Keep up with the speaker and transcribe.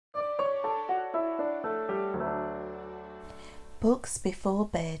Books Before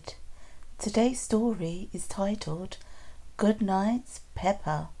Bed. Today's story is titled Goodnight,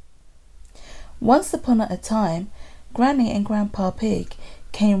 Peppa. Once upon a time, Granny and Grandpa Pig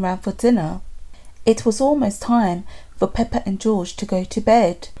came round for dinner. It was almost time for Peppa and George to go to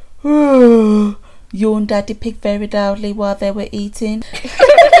bed. Yawned Daddy Pig very loudly while they were eating.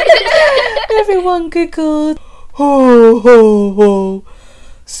 Everyone giggled. Ho, ho, ho.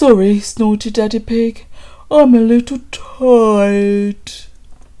 Sorry, snorted Daddy Pig. I'm a little tired.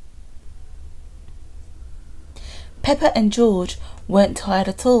 Peppa and George weren't tired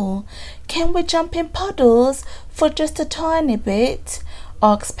at all. Can we jump in puddles for just a tiny bit?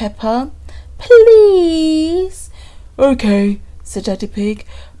 Asked Peppa. Please. Okay, said Daddy Pig,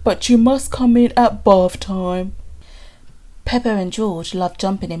 but you must come in at bath time. Peppa and George loved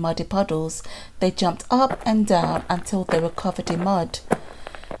jumping in muddy puddles. They jumped up and down until they were covered in mud.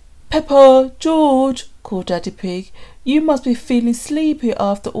 Peppa, George, called Daddy Pig, you must be feeling sleepy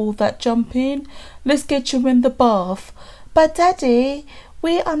after all that jumping. Let's get you in the bath. But Daddy,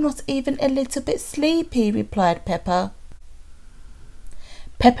 we are not even a little bit sleepy, replied Peppa.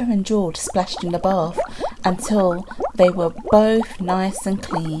 Peppa and George splashed in the bath until they were both nice and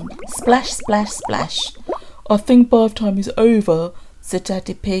clean. Splash, splash, splash. I think bath time is over, said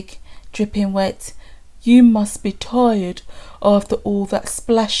Daddy Pig, dripping wet. You must be tired after all that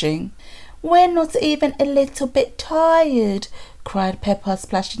splashing. We're not even a little bit tired, cried Peppa,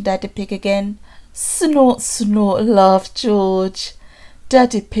 splashing Daddy Pig again. Snort, snort, laughed George.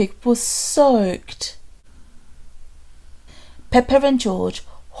 Daddy Pig was soaked. Peppa and George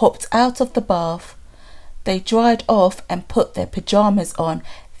hopped out of the bath. They dried off and put their pyjamas on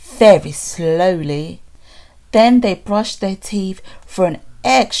very slowly. Then they brushed their teeth for an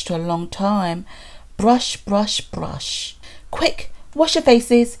extra long time. Brush, brush, brush. Quick, wash your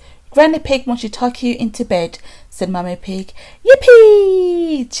faces. Granny Pig wants to tuck you into bed, said Mummy Pig.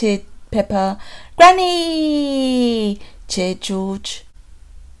 Yippee! Cheered Peppa. Granny! Cheered George.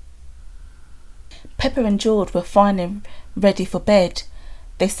 Peppa and George were finally ready for bed.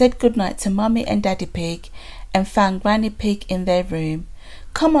 They said goodnight to Mummy and Daddy Pig and found Granny Pig in their room.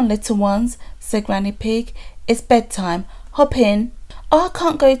 Come on, little ones, said Granny Pig. It's bedtime. Hop in. I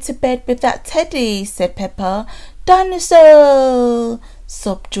can't go to bed with that teddy, said Peppa. Dinosaur,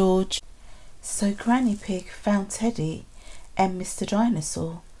 sobbed George. So Granny Pig found Teddy and Mr.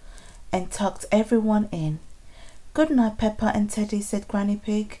 Dinosaur and tucked everyone in. Good night, Peppa and Teddy, said Granny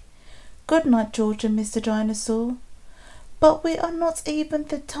Pig. Good night, George and Mr. Dinosaur. But we are not even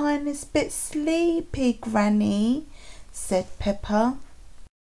the tiniest bit sleepy, Granny, said Peppa.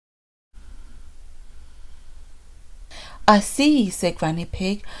 I see, said Granny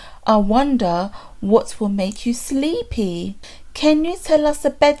Pig. I wonder what will make you sleepy. Can you tell us a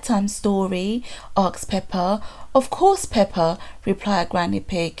bedtime story? Asked Peppa. Of course, Peppa, replied Granny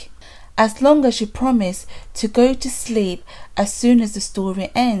Pig. As long as you promise to go to sleep as soon as the story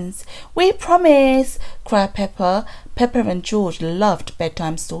ends. We promise, cried Peppa. Peppa and George loved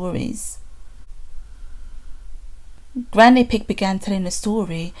bedtime stories. Granny Pig began telling a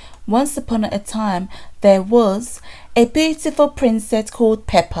story. Once upon a time there was a beautiful princess called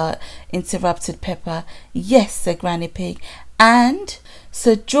Peppa, interrupted Peppa. Yes, said Granny Pig. And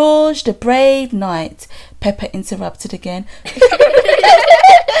Sir George the brave knight, Peppa interrupted again.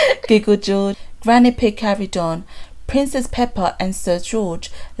 Giggled George. Granny Pig carried on. Princess Peppa and Sir George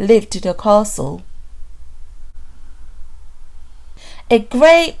lived in a castle. A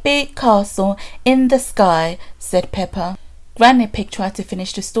great big castle in the sky, said Peppa. Granny Pig tried to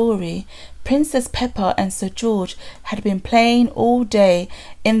finish the story. Princess Peppa and Sir George had been playing all day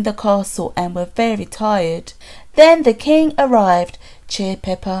in the castle and were very tired. Then the king arrived, cheered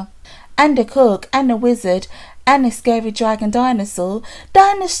Peppa, and the cook and the wizard and the scary dragon dinosaur.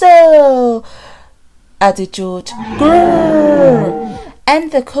 Dinosaur! Added George. Grrr!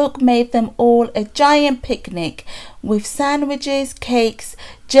 And the cook made them all a giant picnic with sandwiches, cakes,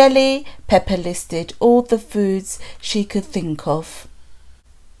 jelly. Peppa listed all the foods she could think of.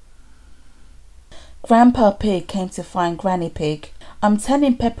 Grandpa Pig came to find Granny Pig. I'm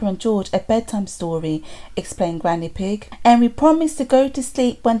telling Peppa and George a bedtime story, explained Granny Pig, and we promise to go to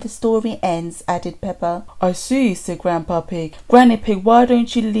sleep when the story ends, added Peppa. I see, said Grandpa Pig. Granny Pig, why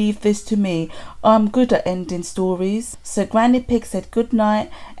don't you leave this to me? I'm good at ending stories. So Granny Pig said good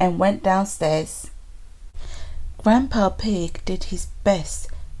night and went downstairs. Grandpa Pig did his best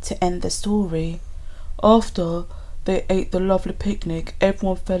to end the story. After they ate the lovely picnic,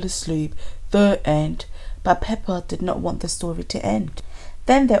 everyone fell asleep. The end. But Peppa did not want the story to end.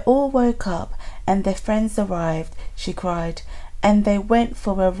 Then they all woke up and their friends arrived, she cried, and they went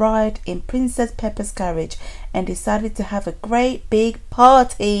for a ride in Princess Peppa's carriage and decided to have a great big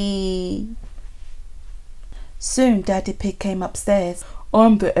party. Soon Daddy Pig came upstairs.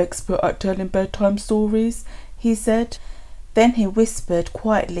 I'm the expert at telling bedtime stories, he said. Then he whispered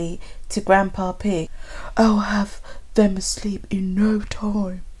quietly to Grandpa Pig, I'll have them asleep in no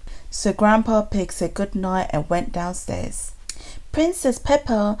time. So Grandpa Pig said good night and went downstairs. Princess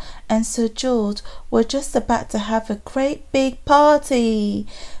Peppa and Sir George were just about to have a great big party,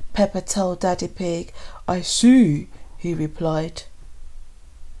 Peppa told Daddy Pig. I see, he replied.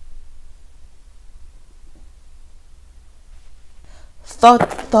 Thud,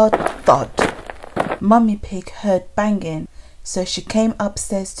 thud, thud. Mummy Pig heard banging, so she came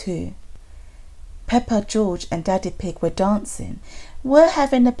upstairs too. Peppa, George and Daddy Pig were dancing. We're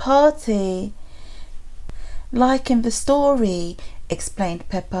having a party, like in the story, explained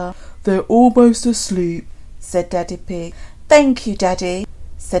Peppa. They're almost asleep, said Daddy Pig. Thank you, Daddy,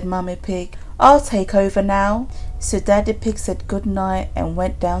 said Mummy Pig. I'll take over now. So Daddy Pig said good night and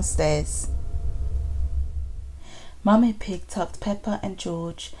went downstairs. Mummy Pig tucked Peppa and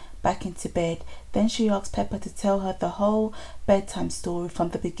George back into bed. Then she asked Peppa to tell her the whole bedtime story from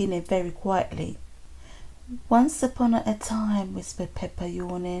the beginning very quietly. Once upon a time, whispered Peppa,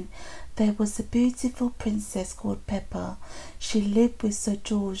 yawning, there was a beautiful princess called Peppa. She lived with Sir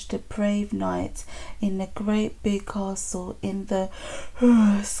George, the brave knight, in a great big castle in the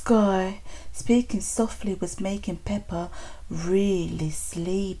sky. Speaking softly was making Peppa really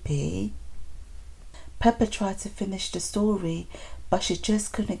sleepy. Peppa tried to finish the story, but she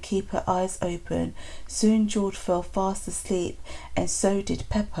just couldn't keep her eyes open. Soon George fell fast asleep, and so did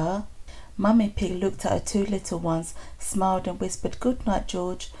Peppa. Mummy Pig looked at her two little ones, smiled and whispered, good night,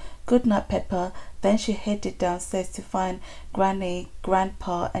 George. Good night, Peppa. Then she headed downstairs to find Granny,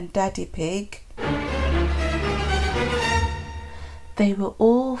 Grandpa and Daddy Pig. They were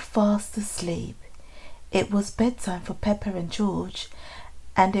all fast asleep. It was bedtime for Peppa and George,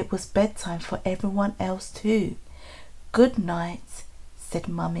 and it was bedtime for everyone else too. Good night, said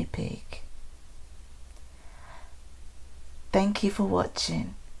Mummy Pig. Thank you for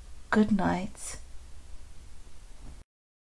watching. Good night.